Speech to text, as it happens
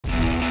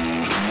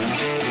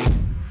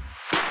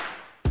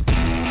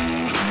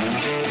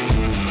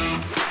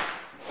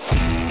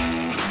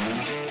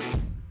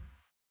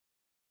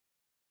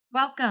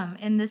Welcome!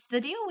 In this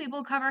video, we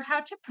will cover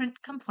how to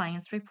print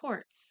compliance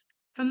reports.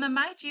 From the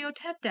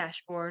MyGeotab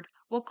dashboard,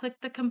 we'll click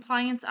the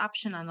Compliance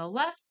option on the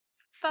left,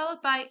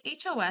 followed by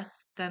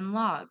HOS, then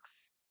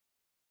Logs.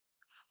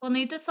 We'll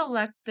need to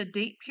select the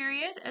date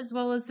period as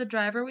well as the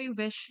driver we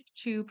wish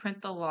to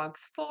print the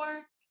logs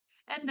for,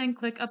 and then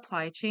click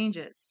Apply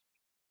Changes.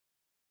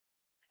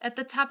 At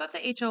the top of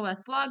the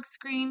HOS Logs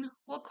screen,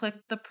 we'll click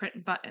the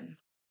Print button.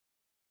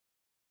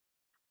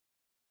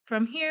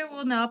 From here,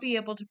 we'll now be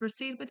able to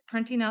proceed with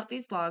printing out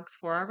these logs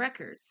for our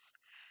records.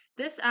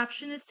 This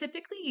option is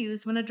typically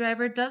used when a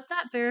driver does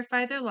not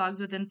verify their logs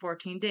within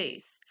 14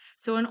 days.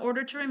 So in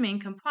order to remain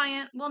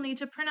compliant, we'll need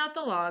to print out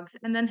the logs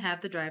and then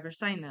have the driver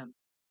sign them.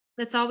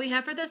 That's all we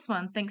have for this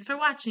one. Thanks for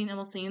watching, and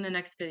we'll see you in the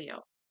next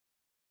video.